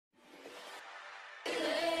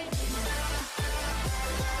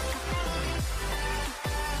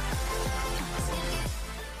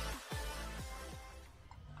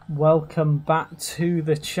Welcome back to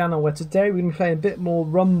the channel, where today we're going to be playing a bit more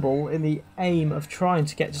Rumble in the aim of trying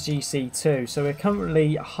to get to GC2. So we're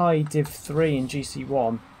currently high Div 3 in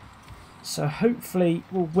GC1. So hopefully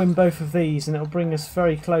we'll win both of these and it'll bring us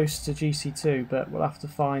very close to GC2, but we'll have to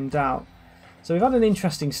find out. So we've had an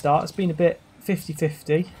interesting start. It's been a bit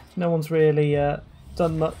 50-50. No one's really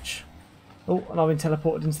done much. Oh, and I've been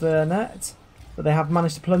teleported into their net. But they have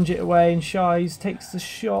managed to plunge it away, and Shies takes the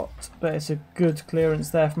shot, but it's a good clearance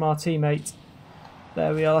there from our teammate.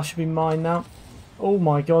 There we are, that should be mine now. Oh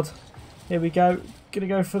my god. Here we go. Gonna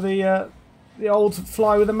go for the old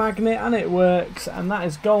fly with a magnet, and it works. And that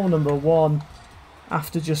is goal number 1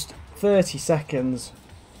 after just 30 seconds.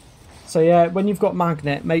 So yeah, when you've got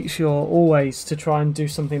magnet, make sure always to try and do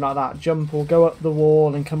something like that. Jump or go up the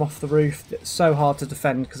wall and come off the roof. It's so hard to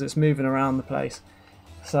defend because it's moving around the place.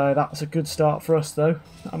 So that's a good start for us though.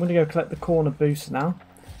 I'm going to go collect the corner boost now.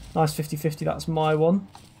 Nice 50-50, that's my one.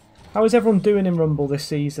 How is everyone doing in Rumble this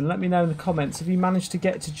season? Let me know in the comments. Have you managed to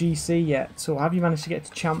get to GC yet? Or have you managed to get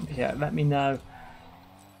to Champ yet? Let me know.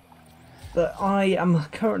 But I am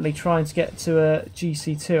currently trying to get to a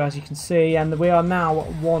GC2, as you can see. And we are now at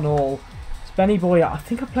 1-1. It's Benny Boy, I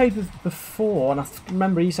think I played with before. And I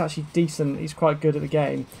remember he's actually decent. He's quite good at the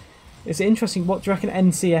game. It's interesting, what do you reckon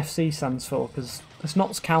NCFC stands for? Because it's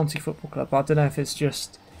Notts County Football Club. I don't know if it's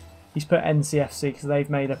just he's put NCFC because they've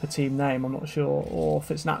made up a team name, I'm not sure, or if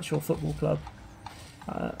it's an actual football club.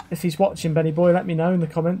 If he's watching, Benny Boy, let me know in the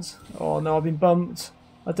comments. Oh no, I've been bumped.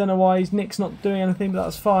 I don't know why Nick's not doing anything, but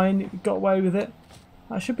that's fine. He got away with it.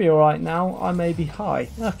 That should be alright now. I may be high.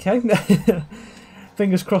 Okay.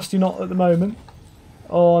 Fingers crossed you're not at the moment.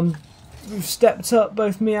 Oh, and we've stepped up,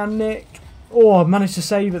 both me and Nick. Oh, I've managed to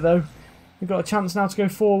save it though. We've got a chance now to go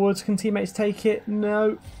forwards. Can teammates take it?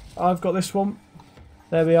 No. I've got this one.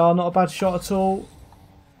 There we are. Not a bad shot at all.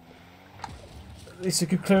 It's a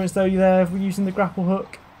good clearance though there. We're using the grapple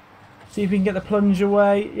hook. See if we can get the plunge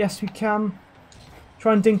away. Yes, we can.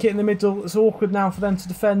 Try and dink it in the middle. It's awkward now for them to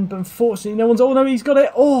defend, but unfortunately no one's... Oh no, he's got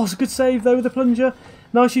it. Oh, it's a good save though with the plunger.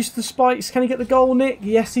 Nice use of the spikes. Can he get the goal, Nick?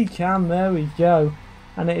 Yes, he can. There we go.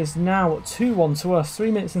 And it is now 2-1 to us.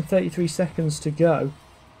 3 minutes and 33 seconds to go.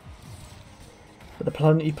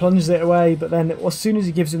 But he plunges it away, but then as soon as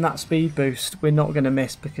he gives him that speed boost, we're not going to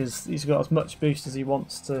miss because he's got as much boost as he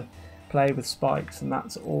wants to play with spikes, and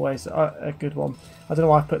that's always a good one. I don't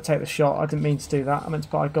know why I put take the shot. I didn't mean to do that. I meant to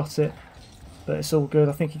put I got it, but it's all good.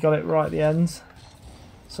 I think he got it right at the end.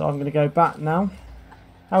 So I'm going to go back now.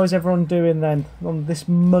 How is everyone doing then on this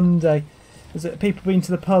Monday? Is it people been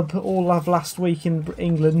to the pub all of last week in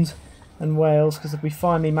England and Wales because we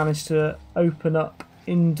finally managed to open up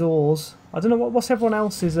indoors? I don't know what's everyone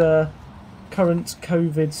else's current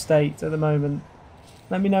COVID state at the moment.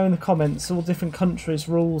 Let me know in the comments. All different countries,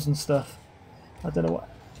 rules and stuff. I don't know what.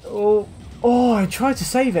 Oh! I tried to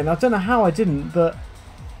save it. I don't know how I didn't, but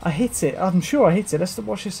I hit it. I'm sure I hit it. Let's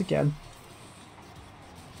watch this again.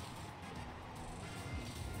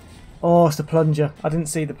 Oh, it's the plunger. I didn't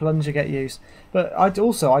see the plunger get used. But I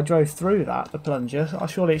drove through that, the plunger.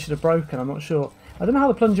 Surely it should have broken, I'm not sure. I don't know how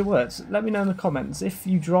the plunger works. Let me know in the comments. If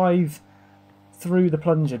you drive through the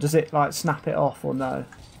plunger, does it like snap it off or no?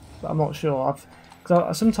 But I'm not sure.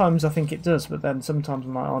 Sometimes I think it does, but then sometimes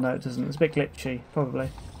I'm like, oh no, it doesn't. It's a bit glitchy, probably.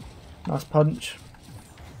 Nice punch.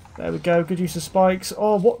 There we go. Good use of spikes.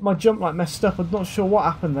 Oh, what? My jump like messed up. I'm not sure what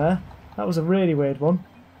happened there. That was a really weird one.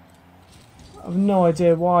 I have no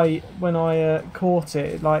idea why when I caught it,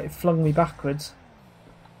 it like flung me backwards.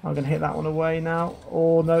 I'm going to hit that one away now.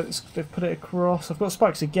 Oh no, they've put it across. I've got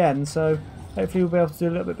spikes again, so hopefully we'll be able to do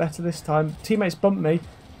a little bit better this time. Teammates bumped me,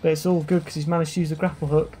 but it's all good because he's managed to use the grapple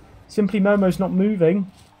hook. Simply Momo's not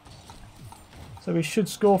moving, so we should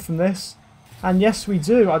score from this. And yes, we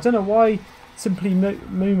do. I don't know why Simply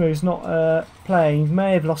Momo's not playing. He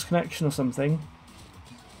may have lost connection or something.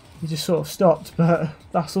 He just sort of stopped, but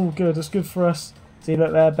that's all good. That's good for us. See,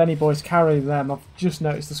 look there, Benny Boy's carrying them. I've just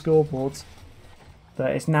noticed the scoreboards.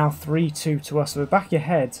 But it's now 3-2 to us, so we're back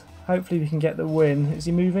ahead. Hopefully we can get the win. Is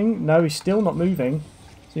he moving? No, he's still not moving.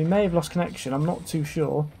 So he may have lost connection. I'm not too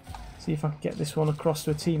sure. See if I can get this one across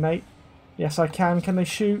to a teammate. Yes, I can. Can they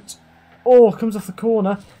shoot? Oh, comes off the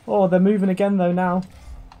corner. Oh, they're moving again though now.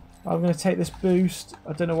 I'm going to take this boost.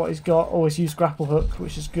 I don't know what he's got. Oh, he's used grapple hook,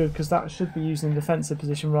 which is good because that should be used in defensive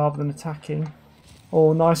position rather than attacking.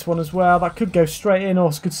 Oh, nice one as well. That could go straight in. Oh,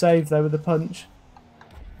 it's a good save though with the punch.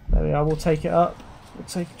 There we are. We'll take it up.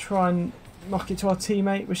 We'll try and knock it to our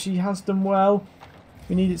teammate, which he has done well.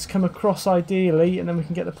 We need it to come across ideally, and then we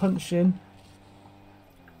can get the punch in.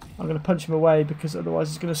 I'm going to punch him away because otherwise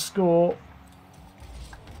he's going to score.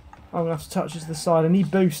 I'm going to have to touch it to the side. I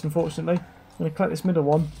need boost, unfortunately. going to collect this middle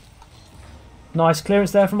one. Nice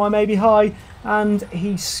clearance there from my maybe high, and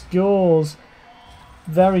he scores.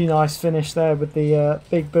 Very nice finish there with the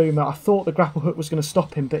big boomer. I thought the grapple hook was going to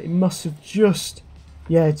stop him, but it must have just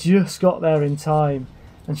got there in time.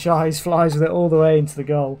 And Shies flies with it all the way into the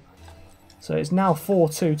goal. So it's now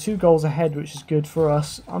 4-2, 2 goals ahead, which is good for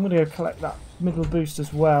us. I'm going to go collect that middle boost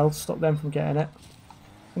as well, stop them from getting it.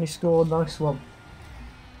 And he scored, nice one.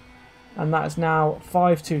 And that is now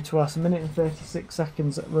 5-2 to us, 1 minute and 36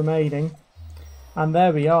 seconds remaining. And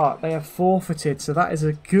there we are, they have forfeited, so that is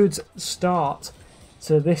a good start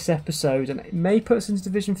to this episode. And it may put us into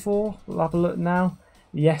Division 4, we'll have a look now.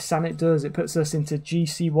 Yes, and it does, it puts us into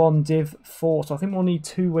GC1 Div 4, so I think we'll need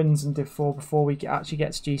 2 wins in Div 4 before we actually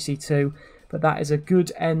get to GC2. But that is a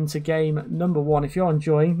good end to game number 1. If you're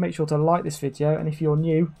enjoying, make sure to like this video, and if you're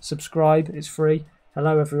new, subscribe, it's free.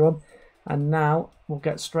 Hello everyone. And now we'll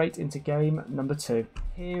get straight into game number 2.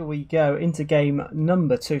 Here we go, into game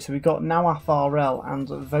number 2. So we've got Nawaf RL and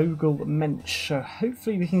Vogel Mensch. So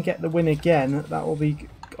hopefully we can get the win again. That will be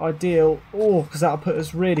ideal. Oh, because that'll put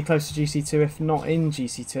us really close to GC2, if not in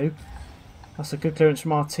GC2. That's a good clearance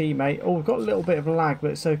from our teammate. Oh, we've got a little bit of lag,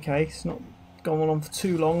 but it's okay. It's not gone on for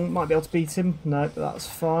too long. Might be able to beat him. No, but that's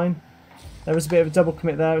fine. There was a bit of a double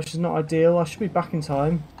commit there, which is not ideal. I should be back in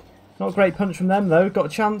time. Not a great punch from them though. Got a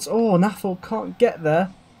chance. Oh, Naffle can't get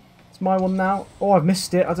there. It's my one now. Oh, I've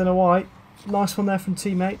missed it. I don't know why. Nice one there from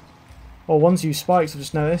teammate. Oh, one's used spikes, I've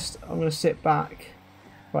just noticed. I'm going to sit back.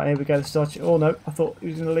 Right, here we go. Oh no, I thought he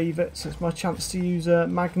was going to leave it. So it's my chance to use a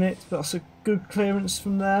magnet. But that's a good clearance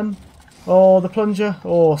from them. Oh, the plunger.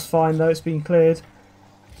 Oh, it's fine though. It's been cleared.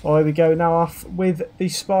 Oh, here we go now off with the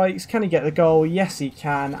spikes. Can he get the goal? Yes, he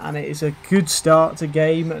can. And it is a good start to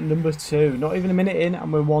game number 2. Not even a minute in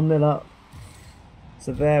and we're 1-0 up.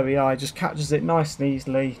 So there we are. He just catches it nice and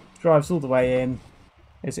easily. Drives all the way in.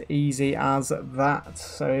 It's easy as that.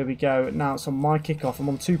 So here we go. Now it's on my kickoff. I'm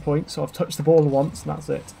on 2 points. So I've touched the ball once and that's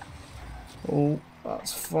it. Oh,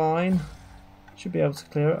 that's fine. Should be able to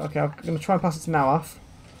clear it. Okay, I'm going to try and pass it to Nawaf.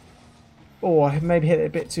 Oh, I maybe hit it a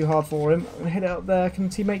bit too hard for him. I'm going to hit it up there. Can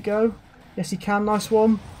the teammate go? Yes, he can. Nice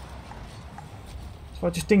one. So I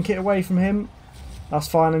just dink it away from him. That's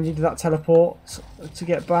fine. I needed that teleport to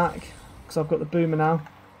get back because I've got the boomer now.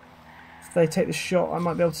 If they take the shot, I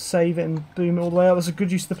might be able to save it and boom it all the way up. That's a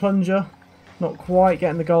good use of the plunger. Not quite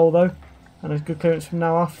getting the goal though. And a good clearance from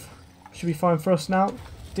Nawaf. Should be fine for us now.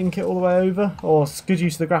 Dink it all the way over. Oh, it's good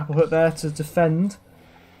use of the grapple hook there to defend.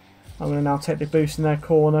 I'm going to now take the boost in their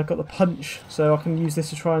corner. Got the punch, so I can use this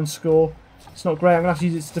to try and score. It's not great. I'm going to have to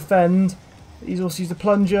use it to defend. He's also used the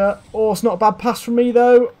plunger. Oh, it's not a bad pass from me,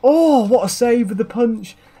 though. Oh, what a save with the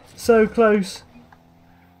punch. So close.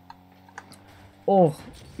 Oh,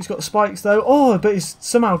 he's got the spikes, though. Oh, but he's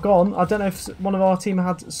somehow gone. I don't know if one of our team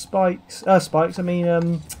had spikes. I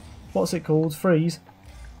mean, what's it called? Freeze.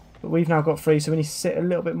 But we've now got freeze, so we need to sit a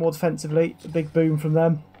little bit more defensively. A big boom from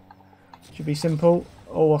them. Should be simple.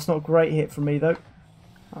 Oh, that's not a great hit from me though.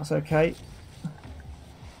 That's okay.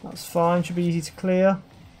 That's fine. Should be easy to clear.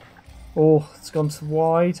 Oh, it's gone to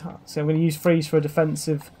wide. So I'm going to use freeze for a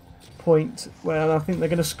defensive point. Well, I think they're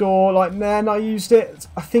going to score. Like, man, I used it.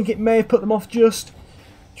 I think it may have put them off just.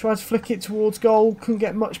 Tried to flick it towards goal. Couldn't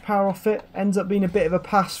get much power off it. Ends up being a bit of a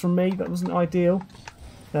pass from me. That wasn't ideal.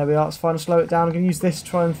 There we are. It's fine to slow it down. I'm going to use this to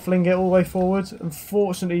try and fling it all the way forward.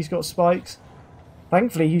 Unfortunately, he's got spikes.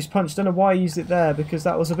 Thankfully, he used punch. Don't know why he used it there because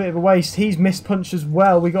that was a bit of a waste. He's missed punch as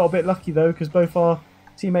well. We got a bit lucky though because both our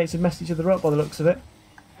teammates have messed each other up by the looks of it.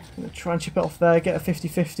 I'm going to try and chip it off there. Get a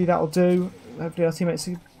 50-50. That'll do. Hopefully our teammates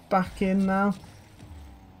are back in now.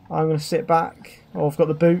 I'm going to sit back. Oh, I've got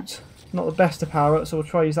the boot. Not the best to power up, so we'll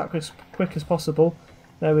try to use that as quick as possible.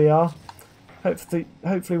 There we are. Hopefully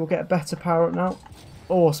we'll get a better power up now.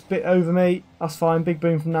 Oh, it's a bit over me. That's fine. Big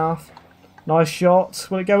boom from Naf. Nice shot.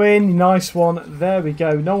 Will it go in? Nice one. There we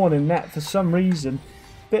go. No one in net for some reason.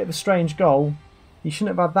 Bit of a strange goal. He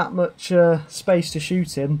shouldn't have had that much space to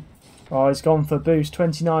shoot in. Oh, he's gone for boost.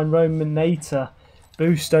 29 Rominator.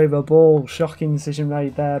 Boost over ball. Shocking decision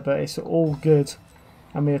made there, but it's all good.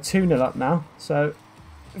 And we are 2-0 up now. So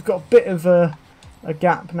we've got a bit of a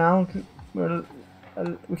gap now. We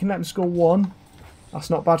can let them score 1. That's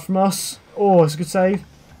not bad from us. Oh, it's a good save.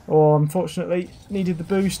 Oh, unfortunately, needed the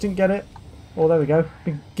boost. Didn't get it. Oh, there we go.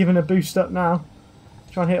 Been given a boost up now.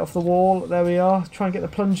 Try and hit off the wall. There we are. Try and get the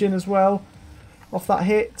plunge in as well. Off that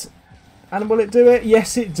hit. And will it do it?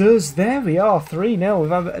 Yes, it does. There we are. 3-0. We've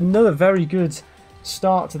had another very good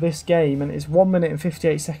start to this game. And it's 1 minute and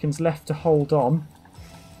 58 seconds left to hold on.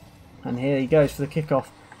 And here he goes for the kickoff.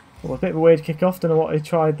 Oh, a bit of a weird kickoff. Don't know what he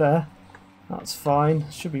tried there. That's fine.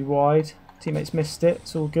 Should be wide. Teammates missed it.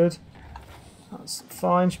 It's all good. That's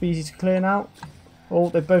fine, should be easy to clear now. Oh,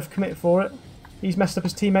 they both commit for it. He's messed up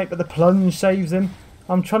his teammate, but the plunge saves him.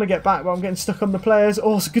 I'm trying to get back, but I'm getting stuck on the players.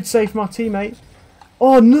 Oh, it's a good save from our teammate.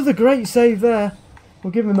 Oh, another great save there.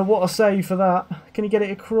 We'll give him the what a save for that. Can he get it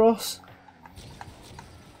across?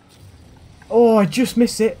 Oh, I just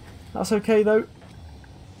missed it. That's okay, though.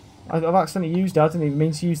 I've accidentally used it. I didn't even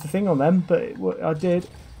mean to use the thing on them, but I did.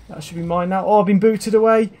 That should be mine now. Oh, I've been booted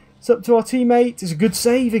away. It's up to our teammate. It's a good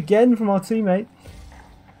save again from our teammate.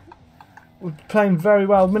 We're playing very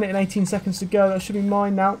well. Minute and 18 seconds to go. That should be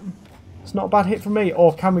mine now. It's not a bad hit from me.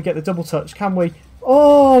 Or can we get the double touch? Can we?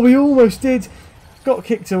 Oh, we almost did. Got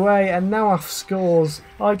kicked away, and now Af scores.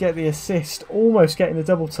 I get the assist. Almost getting the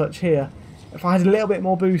double touch here. If I had a little bit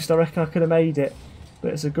more boost, I reckon I could have made it.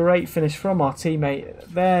 But it's a great finish from our teammate.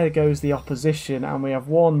 There goes the opposition, and we have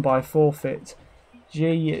won by forfeit.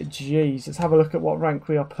 GG's. Let's have a look at what rank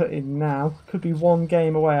we are put in now. Could be one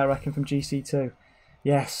game away, I reckon, from GC2.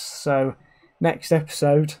 Yes, so next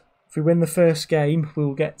episode, if we win the first game, we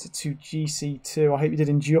will get to GC2. I hope you did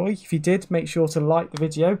enjoy. If you did, make sure to like the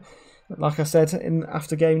video, like I said,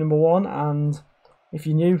 after game number 1. And if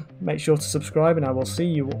you're new, make sure to subscribe, and I will see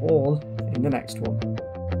you all in the next one.